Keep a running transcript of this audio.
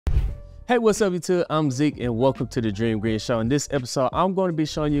Hey, what's up YouTube? I'm Zeke and welcome to the Dream Green Show. In this episode, I'm going to be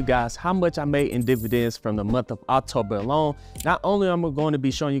showing you guys how much I made in dividends from the month of October alone. Not only am I going to be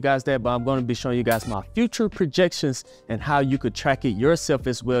showing you guys that, but I'm going to be showing you guys my future projections and how you could track it yourself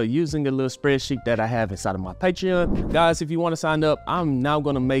as well using a little spreadsheet that I have inside of my Patreon. Guys, if you want to sign up, I'm now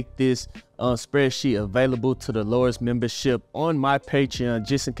going to make this spreadsheet available to the lowest membership on my Patreon,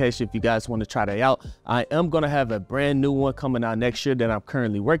 just in case if you guys want to try that out. I am going to have a brand new one coming out next year that I'm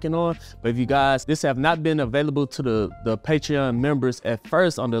currently working on. But if you guys, this have not been available to the Patreon members at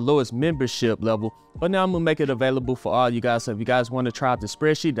first on the lowest membership level, but now I'm gonna make it available for all you guys. So if you guys want to try out the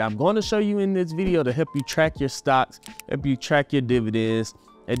spreadsheet that I'm going to show you in this video to help you track your stocks, help you track your dividends,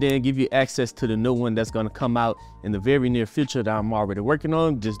 and then give you access to the new one that's going to come out in the very near future that I'm already working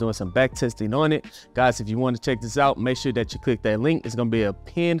on, just doing some back testing on it. Guys, if you want to check this out, make sure that you click that link. It's going to be a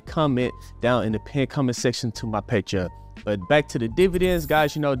pinned comment down in the pinned comment section to my Patreon. But back to the dividends,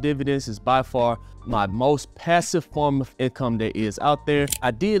 guys, you know, dividends is by far my most passive form of income there is out there.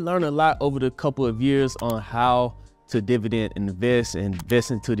 I did learn a lot over the couple of years on how to dividend invest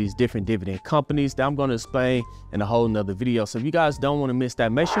into these different dividend companies that I'm going to explain in a whole nother video. So if you guys don't want to miss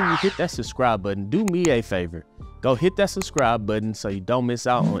that, make sure you hit that subscribe button. Do me a favor, go hit that subscribe button so you don't miss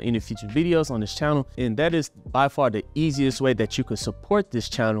out on any future videos on this channel. And that is by far the easiest way that you can support this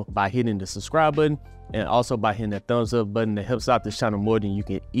channel, by hitting the subscribe button and also by hitting that thumbs up button. That helps out this channel more than you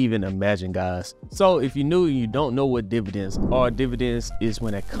can even imagine, guys. So if you're new and you don't know what dividends are, dividends is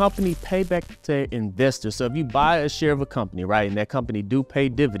when a company pay back to their investors. So if you buy a share of a company, right, and that company do pay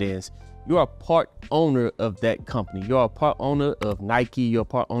dividends, you are a part owner of that company. You're a part owner of Nike, you're a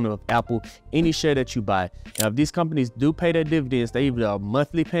part owner of Apple, any share that you buy. Now, if these companies do pay their dividends, they either are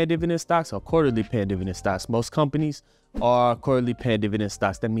monthly paying dividend stocks or quarterly paying dividend stocks. Most companies are quarterly paying dividend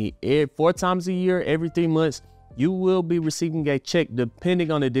stocks. That means 4 times a year, every 3 months, you will be receiving a check. Depending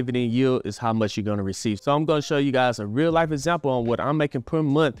on the dividend yield is how much you're going to receive. So I'm going to show you guys a real life example on what I'm making per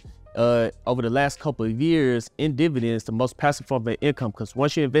month over the last couple of years in dividends, the most passive form of income. Because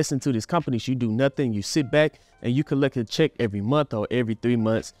once you invest into these companies, you do nothing, you sit back and you collect a check every month or every 3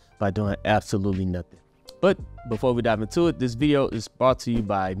 months by doing absolutely nothing. But before we dive into it, this video is brought to you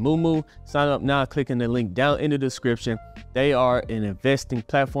by Moomoo. Sign up now, clicking the link down in the description. They are an investing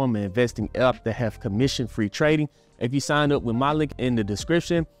platform, an investing app that have commission-free trading. If you sign up with my link in the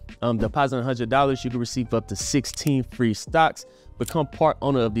description, deposit $100, you can receive up to 16 free stocks. Become part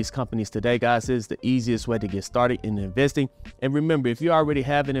owner of these companies today, guys. It's the easiest way to get started in investing. And remember, if you already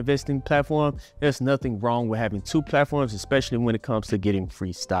have an investing platform, there's nothing wrong with having 2 platforms, especially when it comes to getting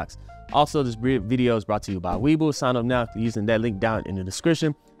free stocks. Also, this video is brought to you by Webull. Sign up now using that link down in the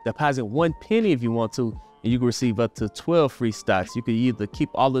description. Deposit 1 penny if you want to, and you can receive up to 12 free stocks. You can either keep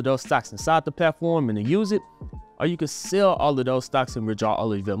all of those stocks inside the platform and then use it, or you can sell all of those stocks and withdraw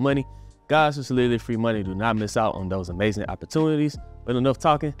all of your money. Guys, it's literally free money. Do not miss out on those amazing opportunities. But enough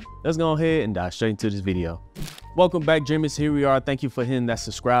talking, let's go ahead and dive straight into this video. Welcome back, Dreamers. Here we are. Thank you for hitting that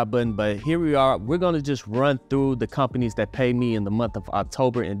subscribe button. But here we are. We're going to just run through the companies that pay me in the month of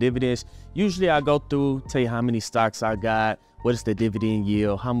October in dividends. Usually I go through, tell you how many stocks I got, what is the dividend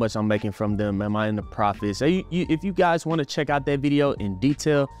yield, how much I'm making from them, am I in the profit. So if you guys want to check out that video in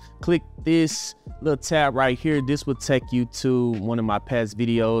detail, click this little tab right here. This will take you to one of my past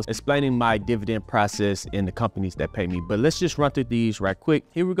videos explaining my dividend process in the companies that pay me. But let's just run through these right quick.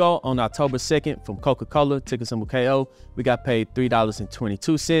 Here we go. On October 2nd from Coca-Cola, ticker symbol KO, we got paid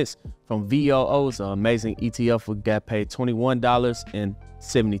 $3.22. From VOO's amazing ETF, we got paid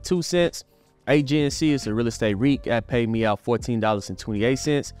 $21.72. AGNC is a real estate REIT, that paid me out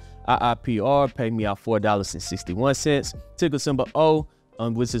 $14.28. IIPR paid me out $4.61. Ticker symbol O,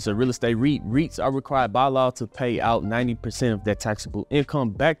 which is a real estate REIT. REITs are required by law to pay out 90% of their taxable income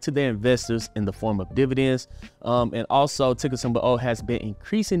back to their investors in the form of dividends. And also, ticker symbol O has been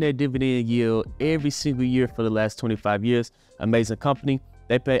increasing their dividend yield every single year for the last 25 years. Amazing company.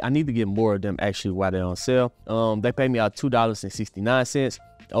 They pay, I need to get more of them actually while they're on sale. They pay me out $2.69.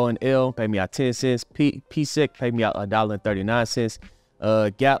 O&L paid me out 10 cents. PSEC paid me out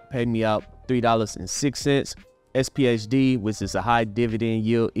 $1.39. GAP paid me out $3.06. SPHD, which is a high dividend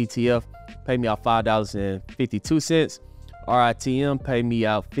yield ETF, paid me out $5.52. RITM paid me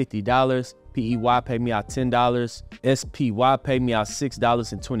out $50. PEY paid me out $10. SPY paid me out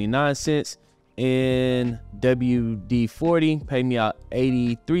 $6.29. And WD40 paid me out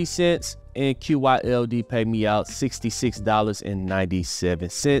 83 cents. And QYLD paid me out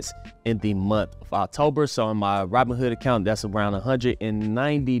 $66.97 in the month of October. So on my Robinhood account, that's around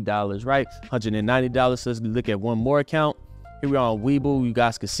 $190, right? $190. So let's look at one more account. Here we are on Webull. You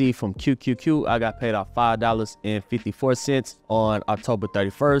guys can see from QQQ, I got paid out $5.54 on October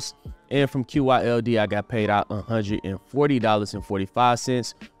 31st. And from QYLD, I got paid out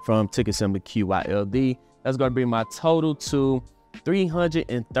 $140.45 from ticker symbol QYLD. That's going to bring my total to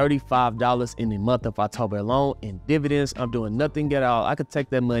 $335 in the month of October alone in dividends. I'm doing nothing at all. I could take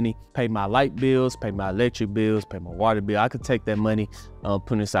that money, pay my light bills, pay my electric bills, pay my water bill. I could take that money,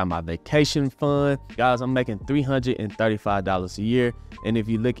 put it inside my vacation fund. Guys, I'm making $335 a year. And if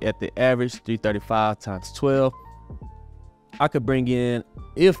you look at the average, 335 times 12, I could bring in,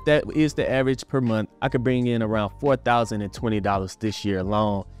 if that is the average per month, I could bring in around $4,020 this year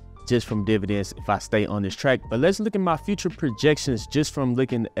alone, just from dividends if I stay on this track. But let's look at my future projections just from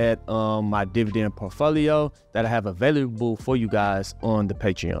looking at my dividend portfolio that I have available for you guys on the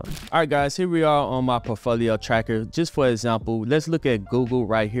Patreon. All right, guys, here we are on my portfolio tracker. Just for example, let's look at Google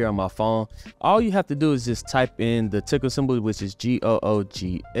right here on my phone. All you have to do is just type in the ticker symbol, which is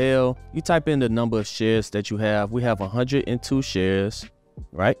GOOGL. You type in the number of shares that you have. We have 102 shares,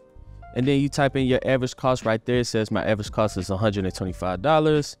 right? And then you type in your average cost right there. It says my average cost is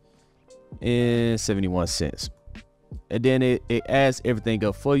 $125.71. And then it adds everything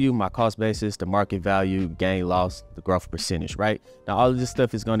up for you: my cost basis, the market value, gain, loss, the growth percentage, right? Now all of this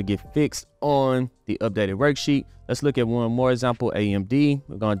stuff is going to get fixed on the updated worksheet. Let's look at one more example. AMD.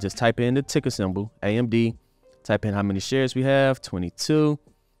 We're going to just type in the ticker symbol AMD, type in how many shares we have, 22,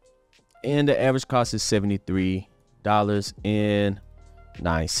 and the average cost is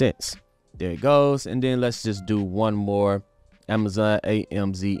 $73.09. There it goes. And then let's just do one more. Amazon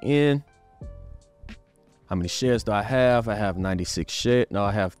AMZN. How many shares do I have? I have 96 shares. No,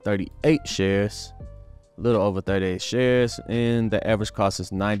 I have 38 shares. A little over 38 shares. And the average cost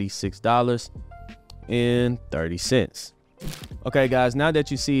is $96.30. Okay, guys, now that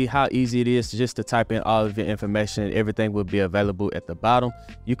you see how easy it is just to type in all of your information, everything will be available at the bottom.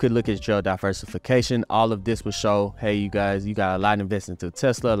 You could look at your diversification. All of this will show, hey, you guys, you got a lot invested into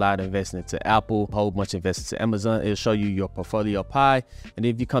Tesla, a lot invested into Apple, a whole bunch invested into Amazon. It'll show you your portfolio pie. And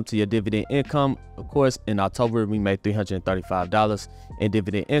if you come to your dividend income, of course, in October, we made $335 in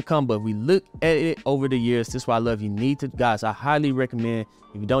dividend income, but we look at it over the years. This is why I love you. Need to, guys, I highly recommend,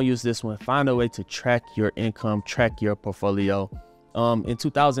 if you don't use this one, find a way to track your income, track your portfolio. In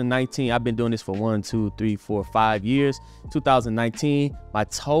 2019, I've been doing this for 5 years. 2019, my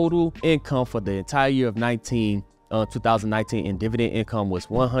total income for the entire year of 2019 in dividend income was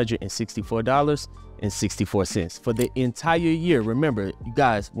 $164.64 for the entire year. Remember, you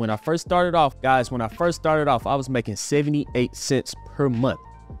guys, when I first started off, I was making 78 cents per month.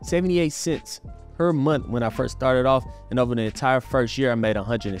 78 cents per month when I first started off, and over the entire first year I made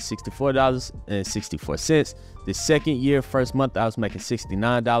 $164.64. The second year, first month, I was making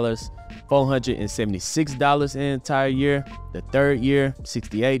 $69.476 in the entire year. The third year,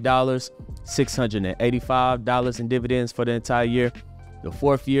 $68, $685 in dividends for the entire year. The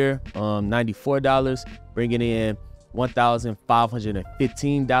fourth year, $94, bringing in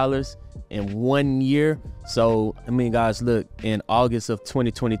 $1,515 in 1 year. So I mean, guys, look, in August of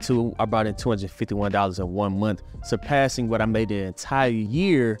 2022, I brought in $251 in 1 month, surpassing what I made the entire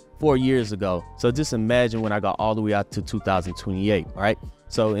year 4 years ago. So just imagine when I got all the way out to 2028. All right,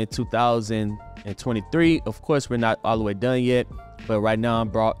 so in 2023, of course, we're not all the way done yet, but right now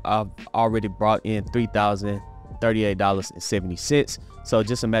I've already brought in $3,038.70. So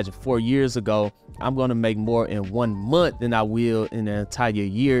just imagine 4 years ago, I'm going to make more in 1 month than I will in an entire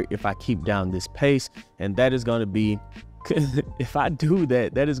year if I keep down this pace. And that is going to be, if I do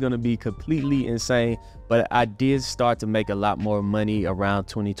that, that is going to be completely insane. But I did start to make a lot more money around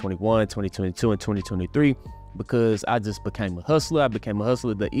 2021, 2022, and 2023. Because I just became a hustler. I became a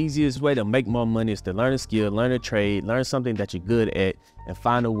hustler. The easiest way to make more money is to learn a skill, learn a trade, learn something that you're good at, and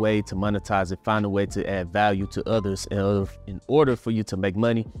find a way to monetize it, find a way to add value to others. And in order for you to make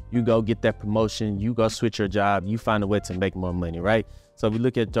money, you go get that promotion, you go switch your job, you find a way to make more money, right? So if we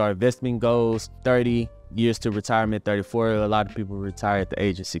look at our investment goals, 30 years to retirement, 34. A lot of people retire at the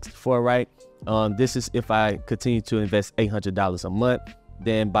age of 64, right? This is if I continue to invest $800 a month.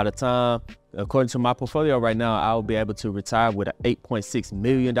 Then by the time, according to my portfolio right now, I'll be able to retire with an $8.6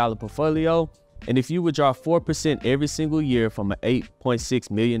 million portfolio. And if you withdraw 4% every single year from an $8.6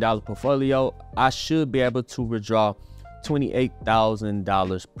 million portfolio, I should be able to withdraw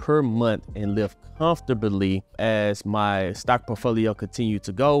 $28,000 per month and live comfortably as my stock portfolio continue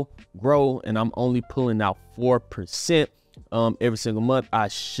to grow, and I'm only pulling out 4% every single month. I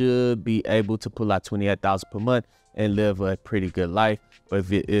should be able to pull out $28,000 per month and live a pretty good life. But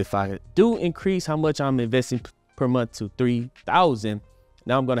if I do increase how much I'm investing per month to $3,000,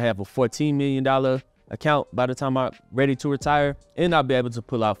 now I'm going to have a $14 million account by the time I'm ready to retire, and I'll be able to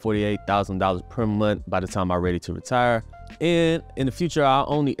pull out $48,000 per month by the time I'm ready to retire. And in the future, I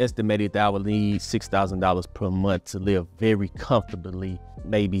only estimated that I would need $6,000 per month to live very comfortably,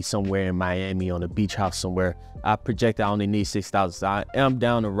 maybe somewhere in Miami on a beach house somewhere. I project I only need $6,000. So I am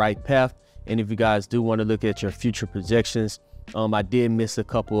down the right path. And if you guys do want to look at your future projections, I did miss a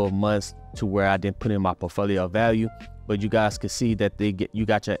couple of months to where I didn't put in my portfolio value, but you guys can see that you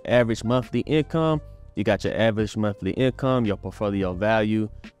got your average monthly income, your portfolio value.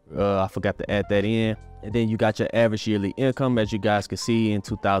 I forgot to add that in. And then you got your average yearly income. As you guys can see, in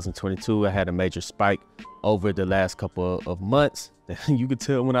 2022, I had a major spike over the last couple of months. You could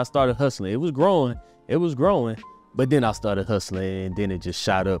tell when I started hustling, it was growing, but then I started hustling and then it just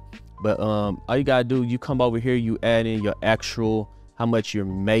shot up. But all you gotta do, you come over here, you add in your actual, how much you're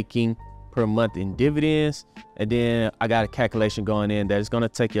making per month in dividends. And then I got a calculation going in that it's gonna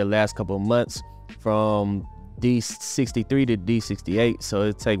take your last couple of months from D63 to D68. So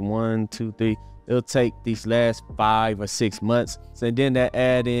it'll take 1, 2, 3. It'll take these last 5 or 6 months. So then that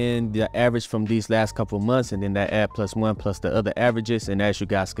add in the average from these last couple of months, and then that add +1 plus the other averages. And as you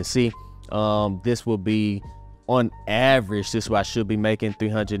guys can see, this will be on average, this is what I should be making,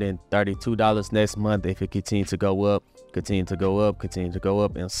 $332 next month if it continues to go up,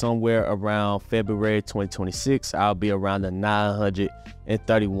 and somewhere around February 2026, I'll be around the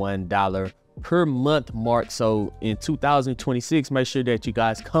 $931 per month mark. So in 2026, make sure that you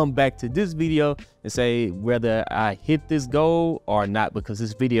guys come back to this video and say whether I hit this goal or not, because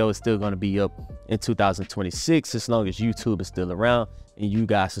this video is still going to be up in 2026 as long as YouTube is still around and you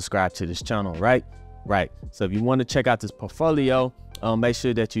guys subscribe to this channel, right? So if you want to check out this portfolio, make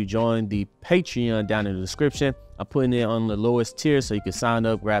sure that you join the Patreon down in the description. I'm putting it on the lowest tier, so you can sign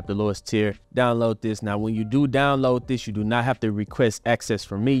up, grab the lowest tier, download this. Now, when you do download this, you do not have to request access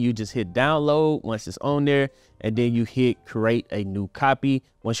from me. You just hit download once it's on there, and then you hit create a new copy.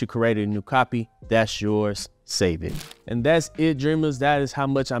 Once you create a new copy, that's yours. Save it. And that's it, dreamers. That is how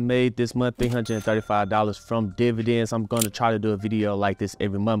much I made this month, $335 from dividends. I'm going to try to do a video like this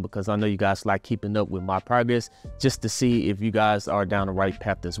every month because I know you guys like keeping up with my progress, just to see if you guys are down the right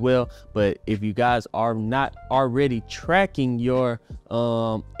path as well. But if you guys are not already tracking your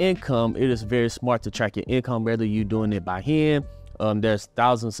income, it is very smart to track your income, whether you're doing it by hand. There's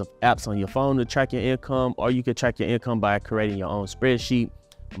thousands of apps on your phone to track your income, or you can track your income by creating your own spreadsheet.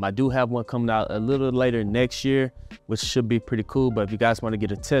 I do have one coming out a little later next year, which should be pretty cool. But if you guys want to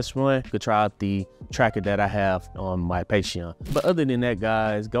get a test run, you could try out the tracker that I have on my Patreon. But other than that,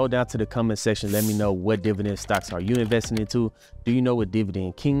 guys, go down to the comment section. Let me know what dividend stocks are you investing into. Do you know what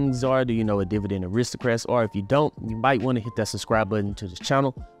dividend kings are? Do you know what dividend aristocrats are? If you don't, you might want to hit that subscribe button to this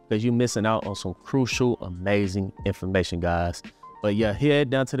channel because you're missing out on some crucial, amazing information, guys. But yeah,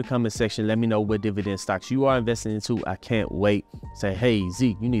 head down to the comment section. Let me know what dividend stocks you are investing into. I can't wait. Say, hey,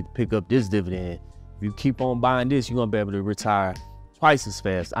 Zeke, you need to pick up this dividend. If you keep on buying this, you're going to be able to retire twice as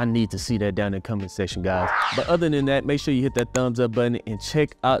fast. I need to see that down in the comment section, guys. But other than that, make sure you hit that thumbs up button and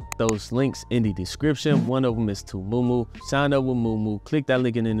check out those links in the description. One of them is to Moomoo. Sign up with Moomoo. Click that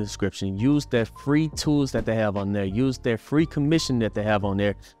link in the description. Use their free tools that they have on there. Use their free commission that they have on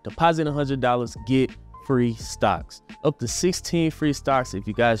there. Deposit $100, get free stocks, up to 16 free stocks. If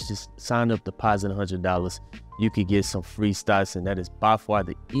you guys just sign up, deposit $100, you could get some free stocks, and that is by far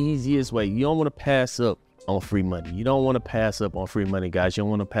the easiest way. You don't want to pass up on free money. You don't want to pass up on free money, guys. You don't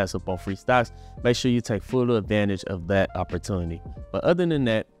want to pass up on free stocks. Make sure you take full advantage of that opportunity. But other than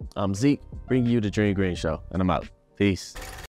that, I'm Zeke, bringing you the Dream Green Show, and I'm out. Peace.